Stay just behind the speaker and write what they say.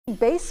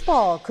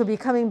Baseball could be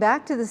coming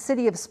back to the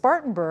city of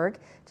Spartanburg.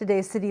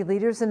 Today, city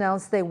leaders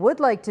announced they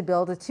would like to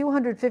build a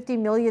 $250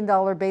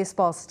 million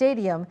baseball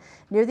stadium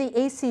near the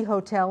AC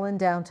Hotel in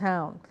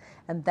downtown.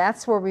 And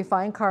that's where we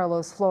find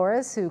Carlos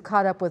Flores, who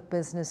caught up with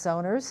business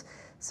owners.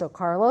 So,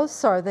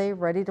 Carlos, are they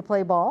ready to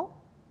play ball?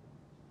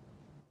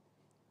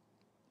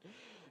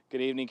 Good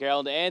evening,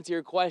 Carol. To answer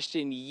your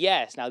question,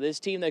 yes. Now, this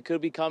team that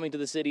could be coming to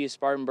the city of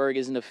Spartanburg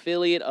is an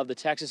affiliate of the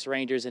Texas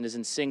Rangers and is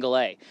in Single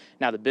A.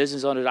 Now, the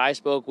business owners I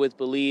spoke with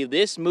believe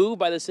this move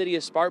by the city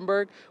of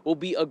Spartanburg will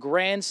be a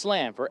grand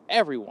slam for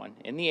everyone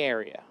in the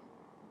area.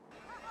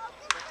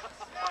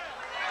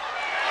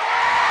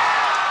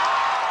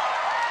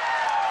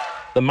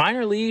 The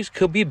minor leagues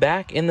could be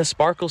back in the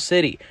Sparkle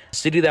City. A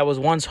city that was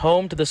once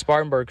home to the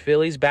Spartanburg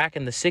Phillies back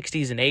in the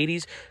 60s and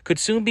 80s could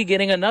soon be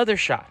getting another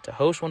shot to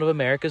host one of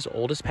America's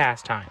oldest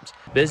pastimes.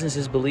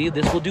 Businesses believe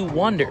this will do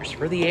wonders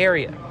for the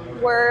area.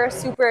 We're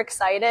super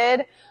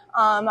excited.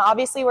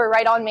 Obviously, we're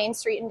right on Main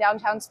Street in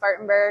downtown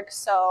Spartanburg,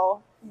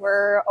 so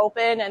we're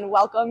open and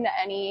welcome to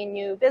any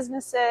new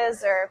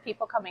businesses or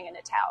people coming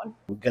into town.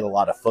 We get a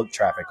lot of foot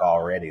traffic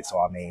already,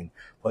 so I mean,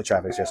 foot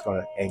traffic is just going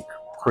to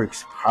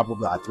increase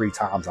probably like 3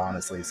 times,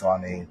 honestly. So I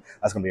mean,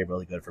 that's going to be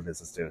really good for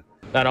business too.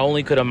 Not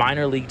only could a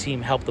minor league team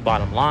help the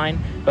bottom line,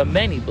 but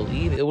many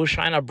believe it will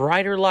shine a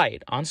brighter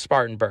light on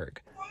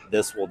Spartanburg.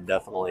 This will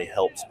definitely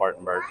help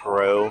Spartanburg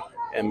grow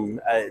and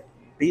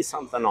be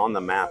something on the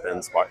map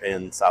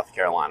in South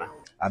Carolina.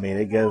 I mean,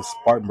 it gives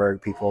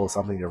Spartanburg people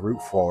something to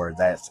root for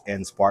that's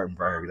in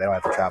Spartanburg. They don't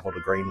have to travel to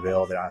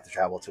Greenville. They don't have to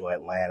travel to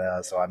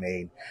Atlanta. So, I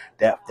mean,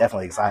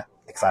 definitely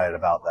excited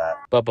about that.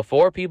 But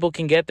before people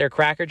can get their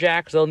Cracker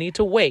Jacks, they'll need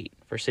to wait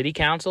for City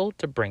Council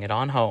to bring it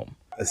on home.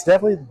 It's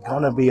definitely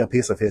going to be a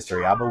piece of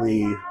history. I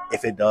believe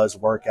if it does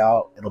work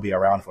out, it'll be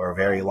around for a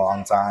very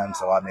long time.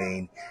 So, I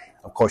mean,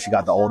 of course, you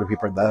got the older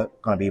people that are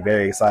going to be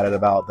very excited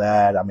about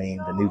that. I mean,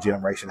 the new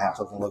generation has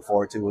something to look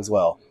forward to as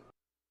well.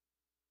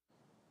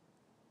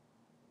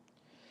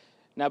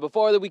 Now,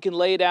 before that we can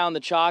lay down the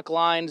chalk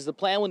lines, the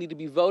plan will need to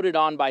be voted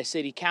on by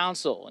City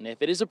Council. And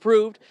if it is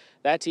approved,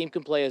 that team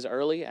can play as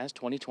early as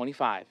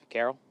 2025.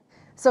 Carol?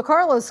 So,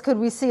 Carlos, could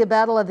we see a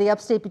battle of the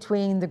upstate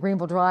between the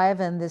Greenville Drive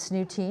and this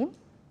new team?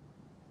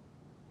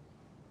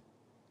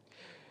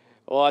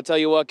 Well, I'll tell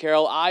you what,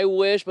 Carol, I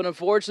wish, but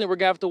unfortunately we're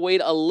going to have to wait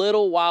a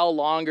little while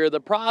longer. The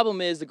problem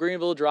is the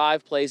Greenville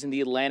Drive plays in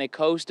the Atlantic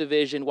Coast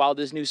Division, while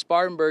this new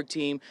Spartanburg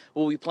team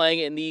will be playing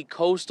in the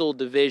Coastal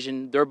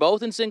Division. They're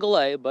both in Single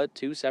A, but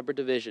 2 separate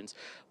divisions.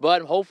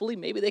 But hopefully,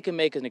 maybe they can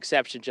make an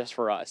exception just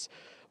for us.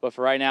 But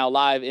for right now,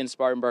 live in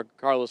Spartanburg,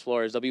 Carlos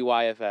Flores,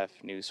 WYFF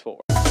News 4.